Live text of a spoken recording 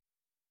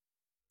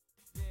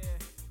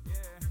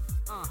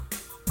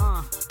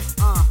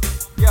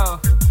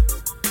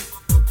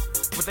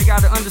they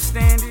gotta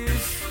understand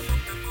is,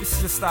 this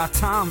is just our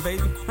time,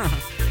 baby.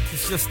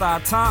 It's just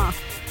our time.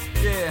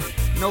 Yeah,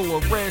 no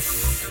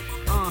arrests.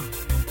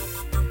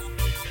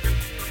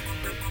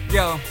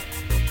 Yo.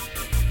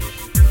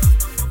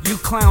 You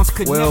clowns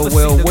could never see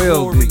the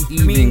glory. Good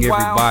evening,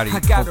 Meanwhile,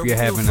 everybody. Hope you're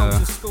having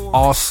an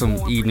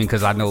awesome evening,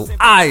 because I know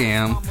I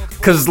am.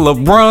 Because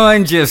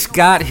LeBron just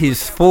got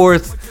his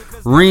fourth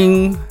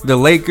ring. The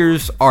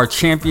Lakers are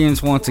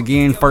champions once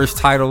again. First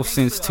title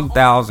since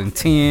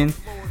 2010.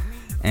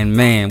 And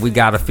man, we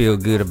got to feel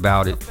good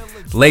about it.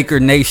 Laker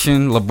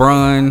Nation,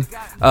 LeBron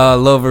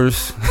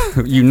lovers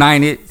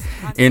united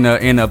in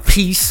a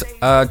peace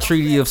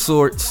treaty of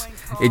sorts.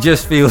 It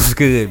just feels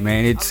good,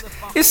 man.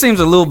 It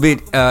seems a little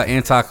bit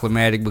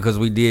anticlimactic, because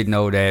we did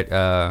know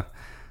that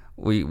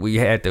we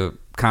had to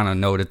kind of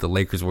know that the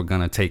Lakers were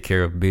going to take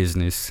care of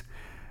business.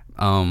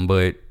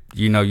 But,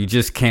 you know, you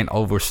just can't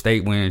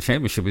overstate winning a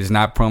championship. It's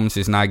not promised.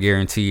 It's not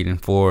guaranteed. And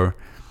for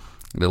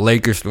the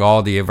Lakers, through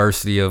all the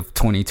adversity of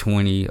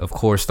 2020, of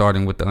course,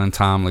 starting with the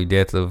untimely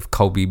death of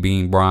Kobe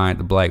Bean Bryant,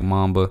 the Black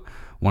Mamba,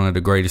 one of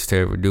the greatest to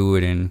ever do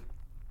it, and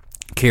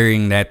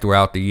carrying that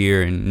throughout the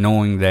year, and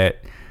knowing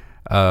that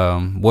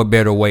what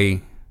better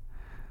way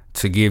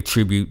to give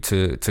tribute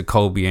to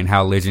Kobe and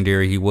how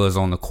legendary he was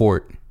on the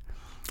court.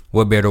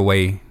 What better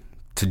way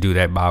to do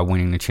that by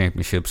winning the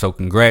championship? So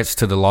congrats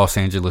to the Los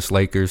Angeles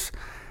Lakers.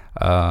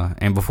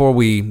 And before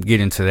we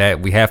get into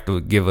that, we have to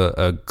give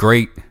a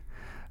great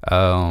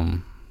pat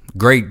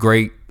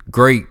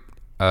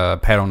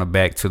on the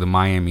back to the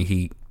Miami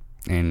Heat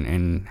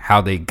and how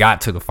they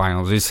got to the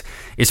finals.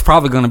 It's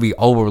probably going to be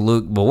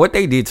overlooked, but what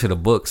they did to the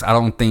Bucks, I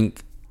don't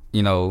think,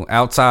 you know,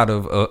 outside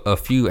of a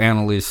few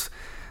analysts,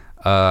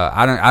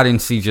 I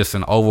didn't see just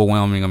an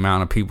overwhelming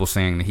amount of people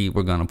saying the Heat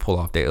were going to pull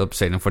off that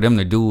upset. And for them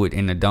to do it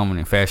in the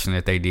dominant fashion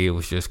that they did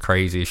was just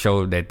crazy. It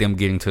showed that them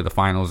getting to the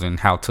finals and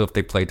how tough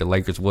they played the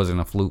Lakers wasn't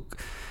a fluke,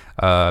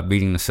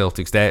 beating the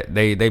Celtics. That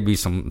they beat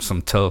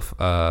some tough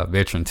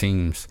veteran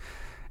teams.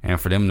 And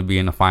for them to be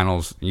in the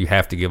finals, you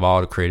have to give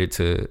all the credit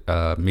to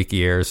Mickey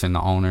Arison,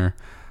 the owner.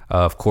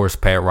 Of course,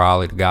 Pat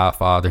Riley, the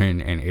Godfather,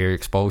 and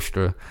Eric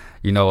Spoelstra.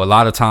 You know, a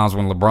lot of times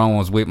when LeBron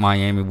was with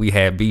Miami, we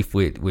had beef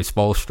with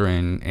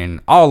Spoelstra and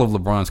all of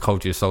LeBron's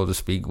coaches, so to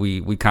speak.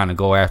 We kind of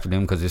go after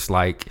them because it's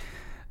like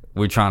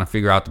we're trying to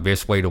figure out the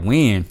best way to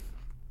win.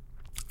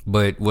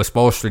 But what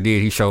Spoelstra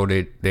did, he showed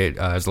that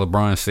as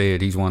LeBron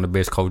said, he's one of the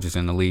best coaches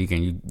in the league,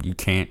 and you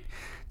can't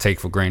take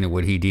for granted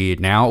what he did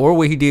now or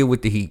what he did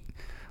with the Heat.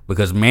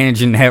 Because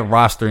managing that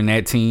roster and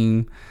that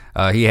team,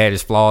 he had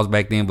his flaws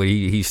back then, but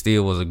he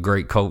still was a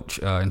great coach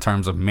in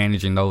terms of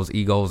managing those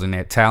egos and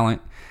that talent.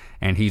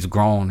 And he's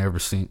grown ever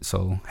since.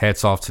 So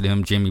hats off to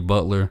them. Jimmy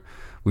Butler,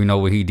 we know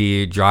what he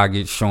did.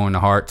 Dragic showing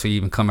the heart to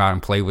even come out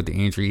and play with the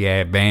injury he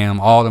had. Bam,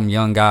 all them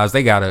young guys.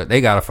 They got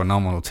a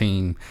phenomenal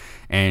team.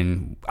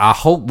 And I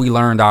hope we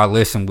learned our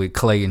lesson with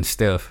Clay and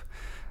Steph.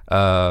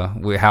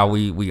 With how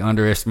we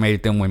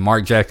underestimated them when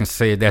Mark Jackson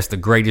said that's the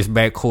greatest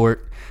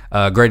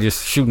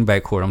greatest shooting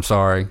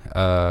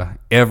backcourt,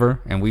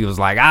 ever. And we was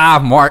like,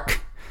 Mark,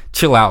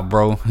 chill out,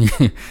 bro.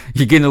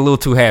 You're getting a little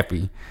too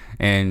happy.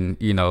 And,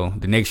 you know,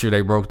 the next year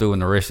they broke through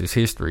and the rest is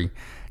history.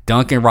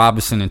 Duncan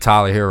Robinson and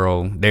Tyler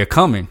Herro, they're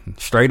coming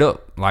straight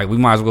up. Like, we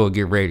might as well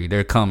get ready.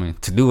 They're coming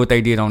to do what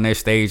they did on that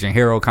stage. And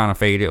Herro kind of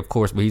faded, of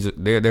course, but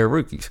they're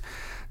rookies.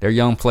 They're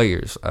young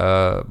players.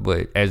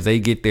 But as they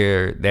get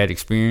that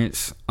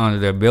experience under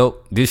their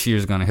belt, this year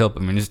is going to help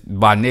them. And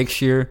by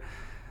next year,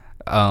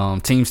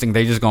 teams think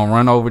they just going to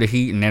run over the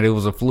Heat and that it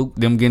was a fluke,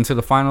 them getting to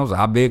the finals.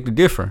 I beg to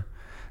differ.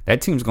 That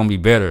team's going to be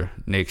better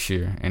next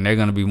year, and they're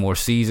going to be more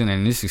seasoned,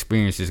 and this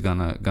experience is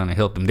gonna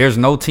help them. There's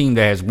no team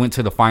that has went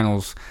to the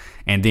finals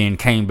and then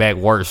came back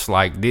worse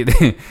like did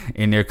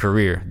in their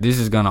career. This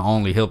is going to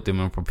only help them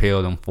and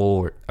propel them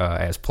forward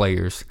as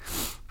players.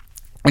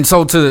 And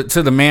so to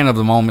the man of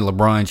the moment,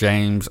 LeBron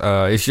James,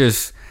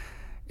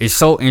 it's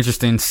so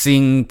interesting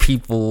seeing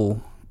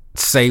people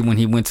say when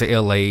he went to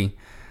L.A.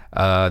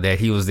 That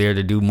he was there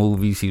to do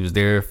movies. He was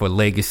there for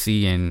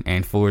legacy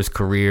and for his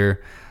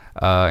career.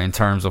 In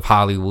terms of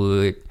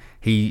Hollywood,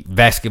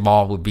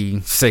 basketball would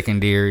be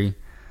secondary,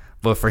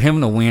 but for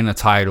him to win a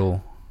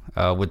title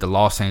with the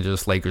Los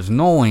Angeles Lakers,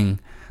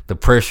 knowing the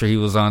pressure he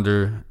was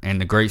under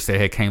and the greats that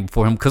had came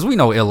before him, because we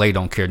know LA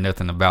don't care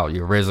nothing about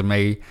your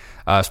resume,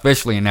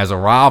 especially and as a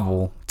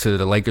rival to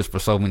the Lakers for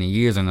so many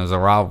years and as a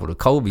rival to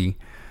Kobe,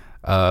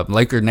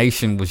 Laker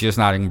Nation was just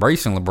not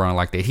embracing LeBron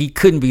like that. He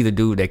couldn't be the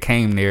dude that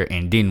came there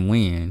and didn't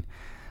win.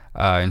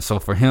 And so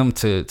for him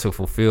to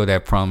fulfill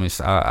that promise,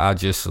 I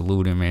just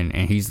salute him, and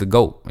he's the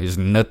GOAT. There's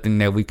nothing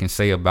that we can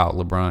say about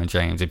LeBron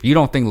James. If you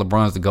don't think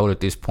LeBron's the GOAT at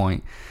this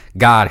point,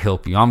 God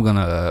help you. I'm going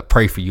to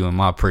pray for you in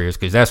my prayers,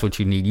 because that's what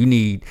you need. You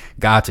need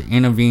God to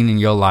intervene in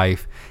your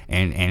life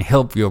and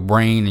help your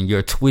brain and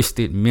your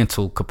twisted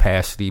mental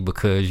capacity,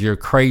 because you're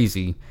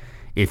crazy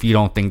if you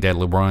don't think that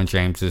LeBron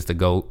James is the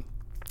GOAT.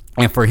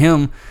 And for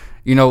him,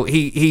 you know,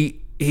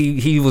 he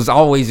was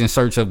always in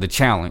search of the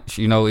challenge.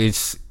 You know,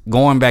 it's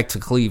going back to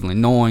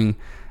Cleveland, knowing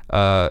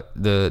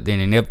the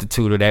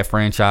ineptitude of that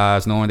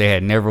franchise, knowing they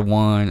had never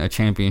won a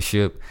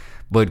championship,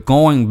 But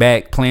going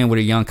back, playing with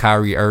a young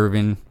Kyrie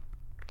Irving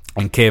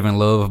and Kevin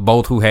Love,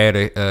 both who had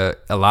a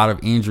lot of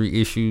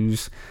injury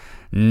issues,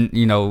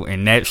 you know,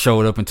 and that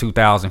showed up in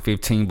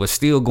 2015, but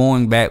still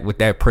going back with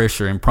that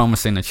pressure and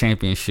promising a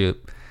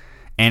championship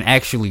and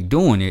actually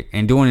doing it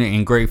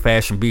in great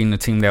fashion, beating the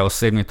team that was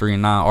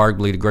 73-9,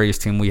 arguably the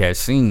greatest team we had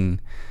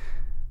seen.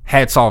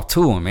 Hats off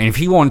to him. And if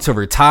he wanted to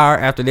retire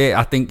after that,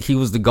 I think he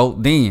was the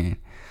GOAT then.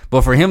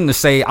 But for him to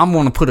say, I'm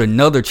going to put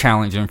another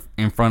challenge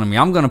in front of me,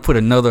 I'm going to put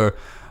another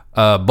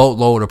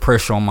boatload of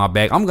pressure on my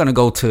back, I'm going to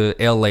go to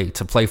LA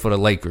to play for the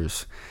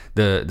Lakers,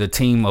 the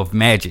team of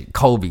Magic,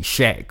 Kobe,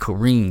 Shaq,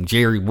 Kareem,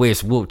 Jerry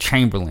West, Wilt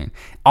Chamberlain,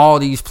 all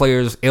these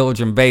players,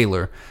 Elgin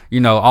Baylor, you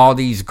know, all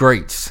these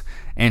greats.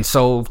 And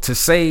so to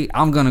say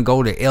I'm going to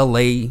go to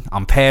LA,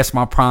 I'm past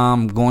my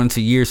prime, going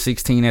to year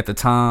 16 at the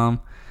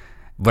time,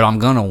 but I'm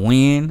going to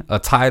win a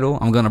title,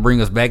 I'm going to bring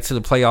us back to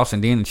the playoffs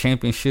and then the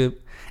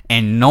championship,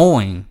 and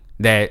knowing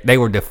that they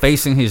were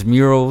defacing his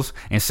murals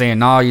and saying,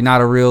 no, you're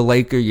not a real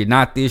Laker, you're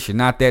not this, you're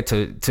not that,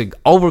 to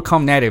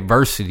overcome that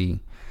adversity,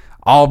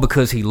 all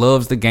because he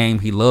loves the game,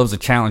 he loves the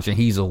challenge, and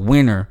he's a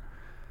winner.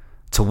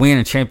 To win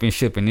a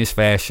championship in this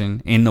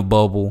fashion, in the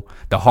bubble,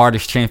 the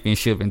hardest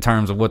championship in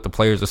terms of what the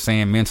players are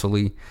saying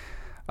mentally,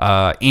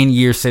 in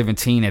year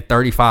 17 at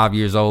 35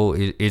 years old,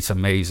 it's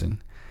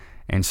amazing.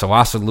 And so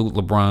I salute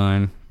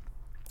LeBron.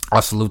 I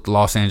salute the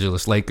Los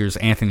Angeles Lakers.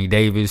 Anthony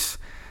Davis,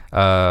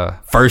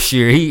 first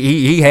year,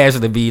 he has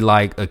to be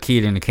like a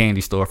kid in the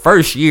candy store.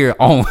 First year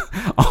on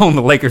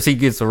the Lakers, he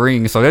gets a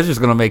ring. So that's just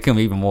going to make him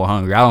even more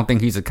hungry. I don't think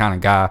he's the kind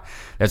of guy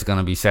that's going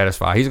to be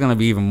satisfied. He's going to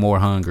be even more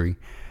hungry.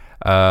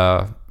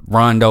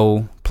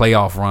 Rondo,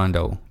 playoff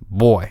Rondo.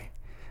 Boy,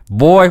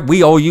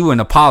 we owe you an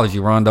apology,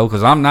 Rondo,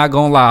 because I'm not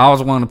going to lie. I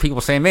was one of the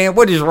people saying, man,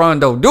 what is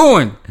Rondo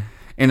doing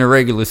in the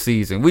regular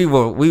season? We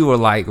were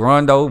like,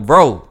 Rondo,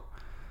 bro.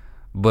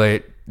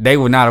 But they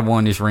would not have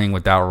won this ring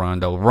without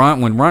Rondo.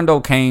 When Rondo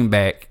came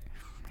back,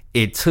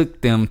 it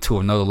took them to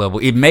another level.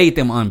 It made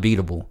them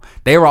unbeatable.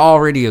 They were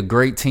already a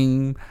great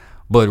team,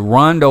 but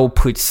Rondo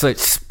put such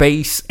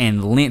space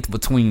and length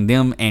between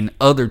them and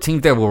other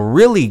teams that were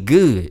really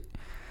good.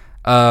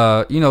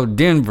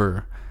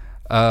 Denver,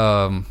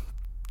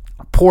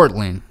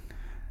 Portland,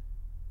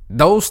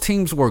 those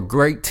teams were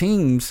great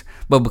teams,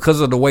 but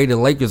because of the way the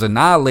Lakers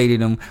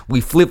annihilated them,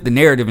 we flipped the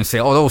narrative and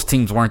said, oh, those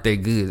teams weren't that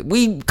good.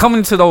 We coming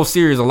into those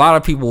series, a lot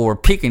of people were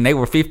picking, they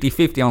were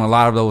 50-50 on a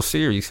lot of those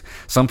series.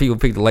 Some people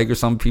picked the Lakers,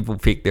 some people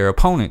picked their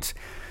opponents.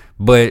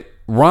 But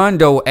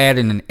Rondo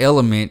added an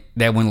element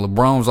that when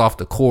LeBron was off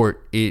the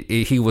court,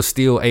 he was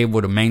still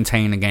able to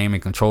maintain the game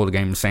and control the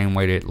game the same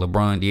way that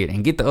LeBron did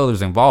and get the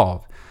others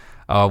involved.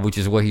 Which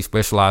is what he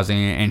specialized in,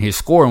 and his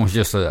scoring was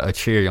just a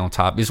cherry on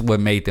top. This is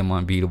what made them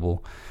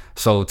unbeatable.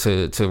 So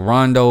to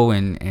Rondo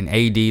and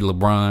AD,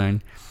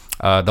 LeBron,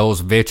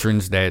 those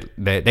veterans that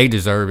they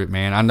deserve it,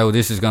 man. I know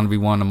this is going to be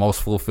one of the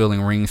most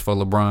fulfilling rings for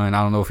LeBron.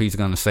 I don't know if he's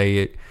going to say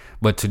it,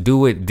 but to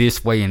do it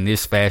this way in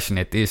this fashion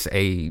at this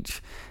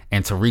age,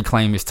 and to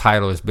reclaim his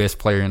title as best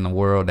player in the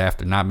world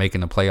after not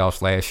making the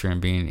playoffs last year and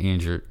being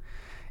injured,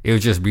 it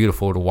was just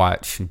beautiful to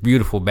watch.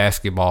 Beautiful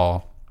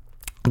basketball.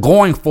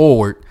 Going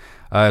forward,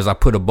 as I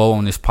put a bow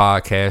on this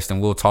podcast,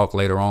 and we'll talk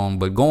later on,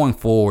 but going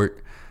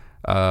forward,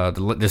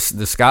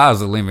 the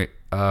sky's the limit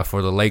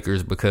for the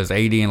Lakers because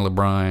AD and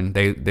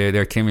LeBron,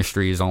 their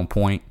chemistry is on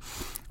point.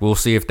 We'll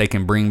see if they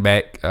can bring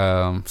back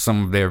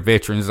some of their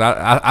veterans.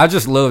 I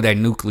just love that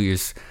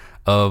nucleus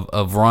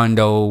of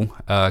Rondo,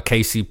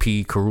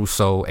 KCP,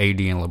 Caruso,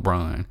 AD, and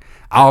LeBron.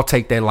 I'll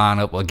take that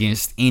lineup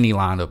against any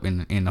lineup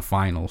in the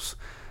finals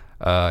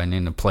and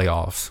in the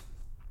playoffs.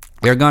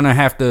 They're going to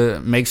have to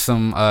make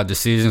some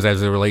decisions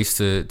as it relates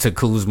to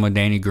Kuzma,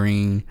 Danny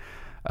Green,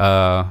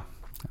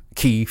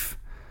 Keith.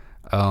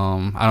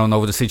 I don't know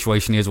what the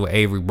situation is with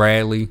Avery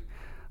Bradley,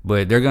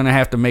 but they're going to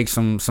have to make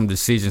some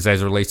decisions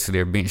as it relates to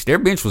their bench. Their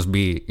bench was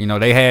big. You know,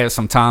 they had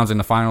some times in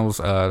the finals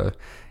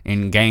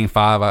in Game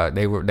 5.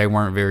 They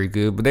weren't very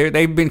good, but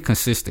they've been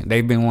consistent.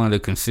 They've been one of the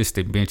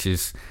consistent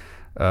benches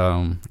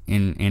in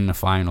the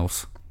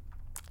finals.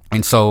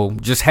 And so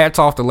just hats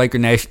off to Laker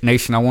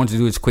Nation. I wanted to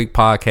do this quick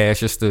podcast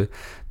just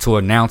to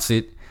announce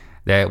it,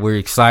 that we're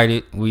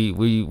excited.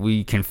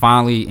 We can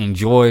finally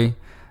enjoy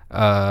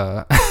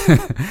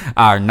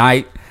our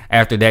night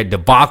after that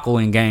debacle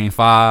in Game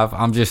 5.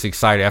 I'm just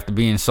excited after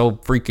being so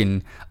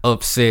freaking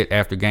upset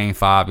after Game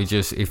 5.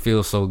 It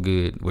feels so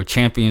good. We're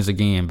champions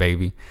again,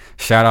 baby.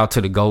 Shout out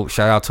to the GOAT.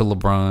 Shout out to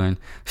LeBron.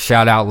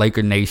 Shout out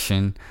Laker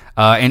Nation.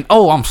 And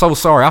I'm so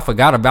sorry. I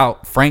forgot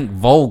about Frank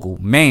Vogel.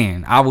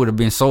 Man, I would have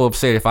been so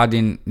upset if I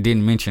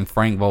didn't mention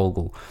Frank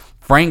Vogel.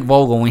 Frank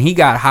Vogel, when he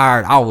got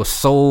hired, I was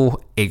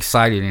so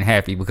excited and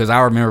happy because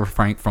I remember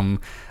Frank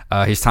from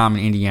his time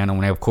in Indiana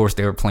when, of course,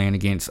 they were playing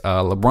against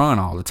LeBron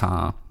all the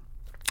time,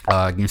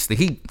 against the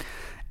Heat.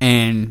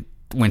 And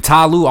when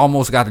Ty Lue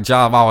almost got the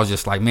job, I was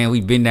just like, man,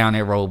 we've been down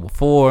that road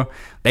before.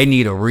 They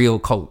need a real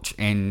coach,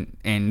 and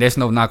there's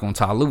no knock on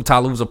Ty Lue. Ty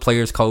Lue's a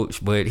player's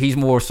coach, but he's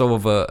more so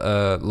of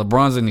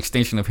LeBron's an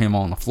extension of him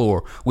on the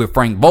floor. With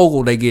Frank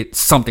Vogel, they get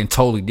something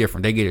totally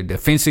different. They get a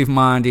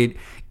defensive-minded,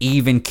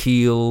 even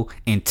keel,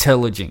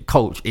 intelligent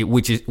coach,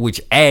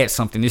 which adds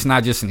something. It's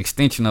not just an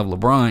extension of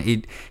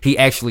LeBron. He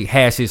actually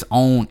has his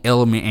own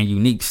element and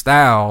unique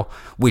style,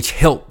 which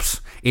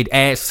helps. It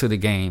adds to the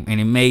game, and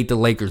it made the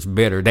Lakers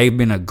better. They've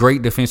been a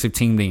great defensive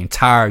team the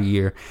entire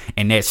year,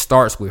 and that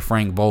starts with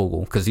Frank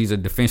Vogel because he's a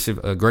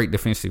great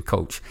defensive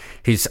coach.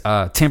 His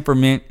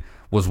temperament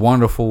was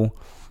wonderful.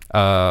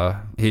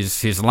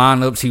 His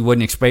lineups, he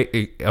wasn't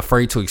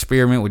afraid to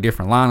experiment with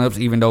different lineups,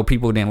 even though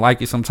people didn't like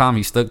it sometimes.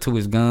 He stuck to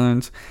his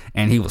guns,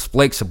 and he was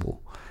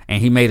flexible.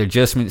 And he made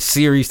adjustments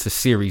series to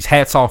series.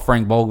 Hats off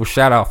Frank Vogel.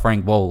 Shout out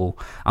Frank Vogel.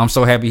 I'm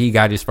so happy he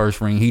got his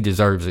first ring. He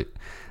deserves it.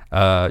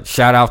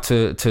 Shout out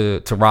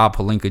to Rob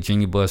Pelinka,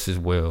 Genie Bus as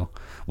well.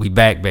 We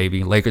back,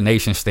 baby. Laker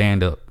Nation,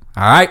 stand up.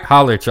 All right,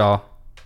 holler at y'all.